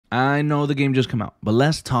I know the game just came out, but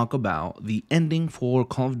let's talk about the ending for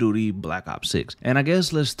Call of Duty Black Ops 6. And I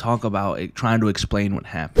guess let's talk about trying to explain what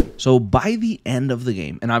happened. So by the end of the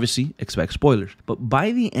game, and obviously expect spoilers, but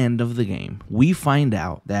by the end of the game, we find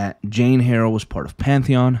out that Jane Harrow was part of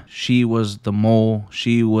Pantheon. She was the mole.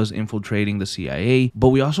 She was infiltrating the CIA. But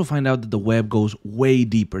we also find out that the web goes way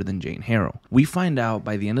deeper than Jane Harrow. We find out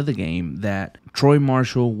by the end of the game that Troy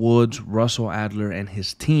Marshall, Woods, Russell Adler, and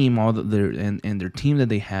his team, their team that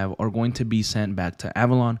they have, are going to be sent back to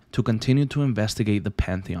Avalon to continue to investigate the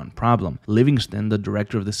Pantheon problem. Livingston, the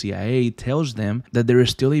director of the CIA, tells them that there is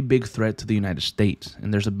still a big threat to the United States,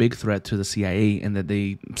 and there's a big threat to the CIA, and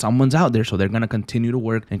that someone's out there, so they're going to continue to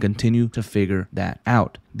work and continue to figure that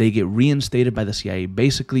out. They get reinstated by the CIA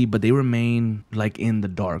basically, but they remain like in the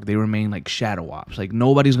dark. They remain like shadow ops. Like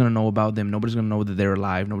nobody's going to know about them. Nobody's going to know that they're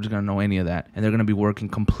alive. Nobody's going to know any of that. And they're going to be working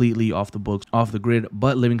completely off the books, off the grid.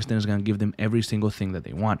 But Livingston is going to give them every single thing that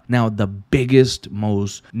they want. Now, the biggest,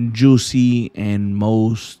 most juicy, and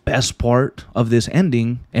most best part of this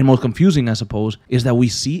ending, and most confusing, I suppose, is that we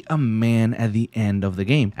see a man at the end of the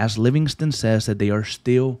game. As Livingston says that they are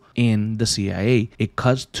still in the CIA, it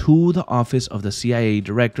cuts to the office of the CIA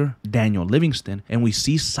director, Daniel Livingston, and we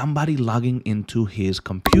see somebody logging into his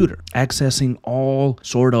computer, accessing all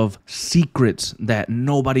sort of secrets that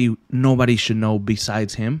nobody should know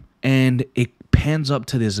besides him. And it pans up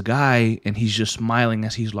to this guy, and he's just smiling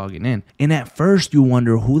as he's logging in. And at first you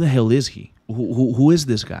wonder, who the hell is he? Who is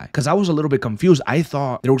this guy? Because I was a little bit confused. I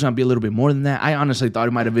thought there was going to be a little bit more than that. I honestly thought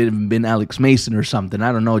it might have even been Alex Mason or something.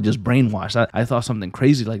 I don't know, just brainwashed. I thought something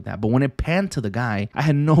crazy like that. But when it panned to the guy, I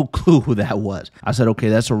had no clue who that was. I said, okay,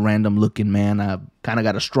 that's a random looking man. I kind of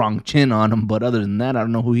got a strong chin on him, but other than that, I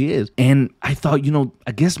don't know who he is. And I thought,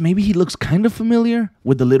 I guess maybe he looks kind of familiar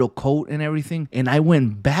with the little coat and everything. And I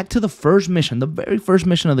went back to the first mission, the very first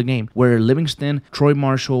mission of the game, where Livingston, Troy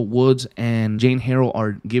Marshall, Woods, and Jane Harrow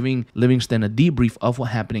are giving Livingston a debrief of what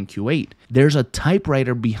happened in Q8. There's a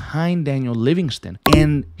typewriter behind Daniel Livingston,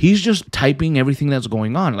 and he's just typing everything that's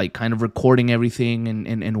going on, like kind of recording everything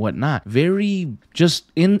and whatnot. Very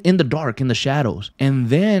just in the dark, in the shadows. And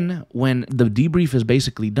then when the debrief is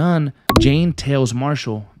basically done, Jane tells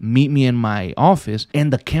Marshall, meet me in my office,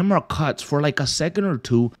 and the camera cuts for like a second or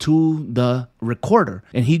two to the recorder,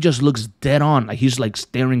 and he just looks dead on, like he's like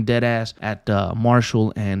staring dead ass at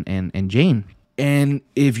Marshall and Jane. And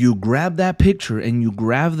if you grab that picture and you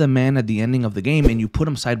grab the man at the ending of the game and you put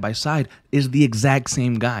them side by side, is the exact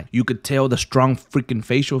same guy. You could tell the strong freaking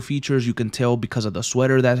facial features. You can tell because of the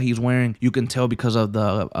sweater that he's wearing. You can tell because of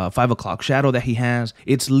the 5 o'clock shadow that he has.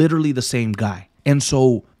 It's literally the same guy. And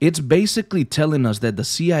so it's basically telling us that the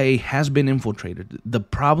CIA has been infiltrated. The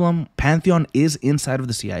problem, Pantheon is inside of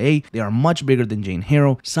the CIA. They are much bigger than Jane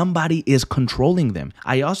Harrow. Somebody is controlling them.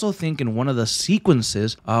 I also think in one of the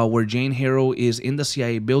sequences where Jane Harrow is in the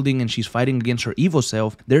CIA building and she's fighting against her evil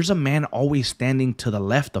self, there's a man always standing to the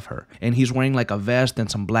left of her. And he's wearing like a vest and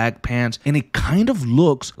some black pants. And it kind of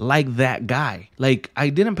looks like that guy. Like, I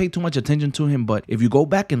didn't pay too much attention to him, but if you go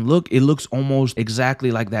back and look, it looks almost exactly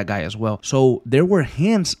like that guy as well. So there were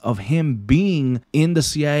hints of him being in the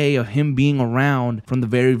CIA, of him being around from the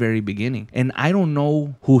very, very beginning. And I don't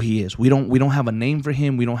know who he is. We don't have a name for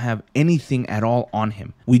him. We don't have anything at all on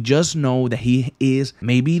him. We just know that he is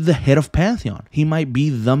maybe the head of Pantheon. He might be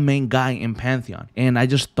the main guy in Pantheon. And I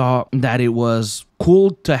just thought that it was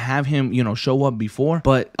cool to have him, show up before,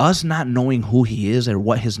 but us not knowing who he is or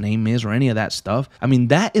what his name is or any of that stuff, I mean,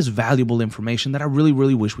 that is valuable information that I really,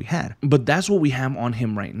 really wish we had. But that's what we have on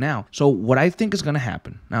him right now. So what I think is going to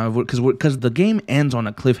happen now, because the game ends on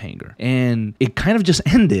a cliffhanger and it kind of just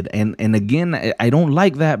ended. And again, I don't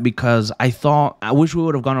like that because I wish we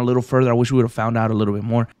would have gone a little further. I wish we would have found out a little bit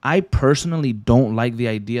more. I personally don't like the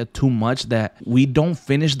idea too much that we don't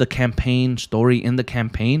finish the campaign story in the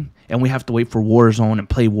campaign and we have to wait for Warzone and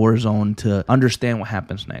play Warzone to understand what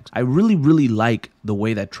happens next. I really, really like the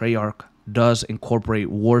way that Treyarch does incorporate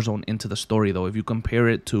Warzone into the story, though, if you compare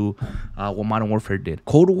it to what Modern Warfare did.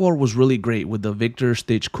 Cold War was really great with the Victor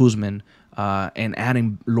Stitch Kuzman and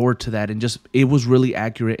adding lore to that, and just it was really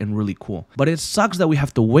accurate and really cool. But it sucks that we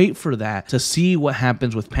have to wait for that to see what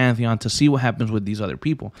happens with Pantheon, to see what happens with these other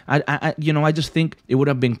people. I just think it would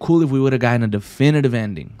have been cool if we would have gotten a definitive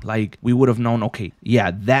ending. Like, we would have known, okay,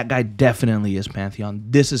 yeah, that guy definitely is Pantheon.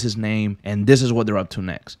 This is his name, and this is what they're up to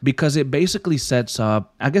next. Because it basically sets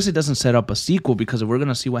up, I guess it doesn't set up a sequel, because if we're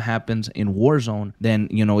gonna see what happens in Warzone, then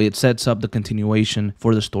it sets up the continuation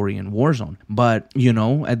for the story in Warzone. But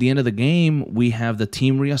at the end of the game, game, we have the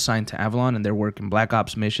team reassigned to Avalon and they're working Black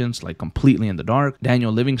Ops missions like completely in the dark.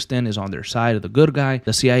 Daniel Livingston is on their side of the good guy.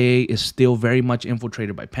 The CIA is still very much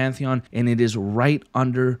infiltrated by Pantheon, and it is right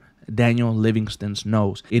under Daniel Livingston's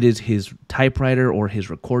nose. It is his typewriter or his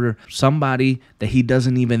recorder, somebody that he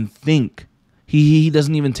doesn't even think, he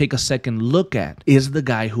doesn't even take a second look at, is the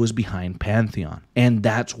guy who is behind Pantheon. And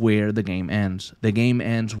that's where the game ends. The game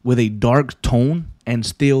ends with a dark tone and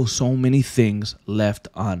still so many things left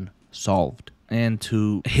unsolved. And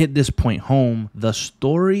to hit this point home, the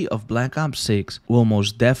story of Black Ops 6 will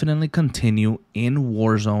most definitely continue in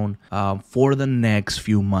Warzone for the next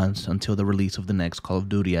few months until the release of the next Call of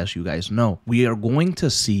Duty, as you guys know. We are going to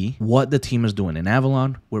see what the team is doing in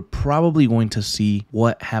Avalon. We're probably going to see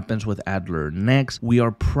what happens with Adler next. We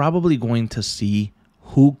are probably going to see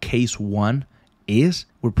who Case 1 is.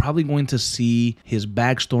 We're probably going to see his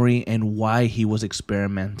backstory and why he was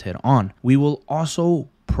experimented on. We will also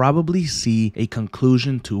probably see a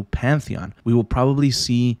conclusion to Pantheon. We will probably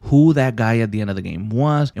see who that guy at the end of the game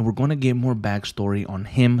was, and we're going to get more backstory on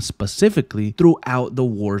him specifically throughout the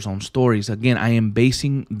Warzone stories. Again, I am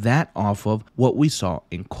basing that off of what we saw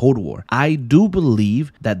in Cold War. I do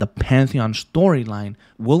believe that the Pantheon storyline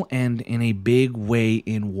will end in a big way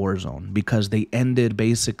in Warzone because they ended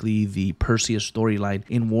basically the Perseus storyline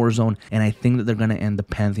in Warzone, and I think that they're going to end the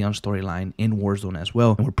Pantheon storyline in Warzone as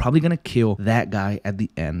well. And we're probably going to kill that guy at the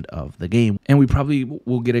end of the game, and we probably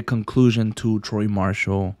will get a conclusion to Troy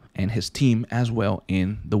Marshall and his team as well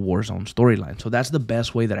in the Warzone storyline. So that's the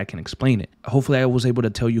best way that I can explain it. Hopefully I was able to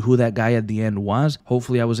tell you who that guy at the end was.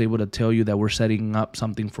 Hopefully I was able to tell you that we're setting up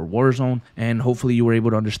something for Warzone, and hopefully you were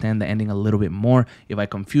able to understand the ending a little bit more. If I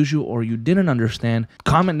confused you or you didn't understand,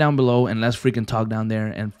 comment down below and let's freaking talk down there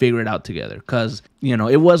and figure it out together, because you know,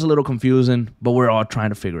 it was a little confusing, but we're all trying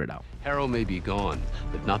to figure it out. Harrow may be gone,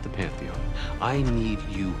 but not the Pantheon. I need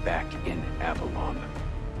you back in Avalon.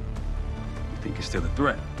 You think you're still a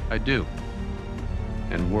threat? I do.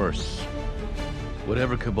 And worse.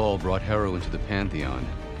 Whatever cabal brought Harrow into the Pantheon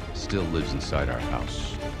still lives inside our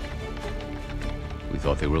house. We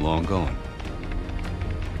thought they were long gone.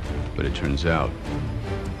 But it turns out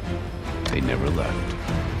they never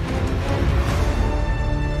left.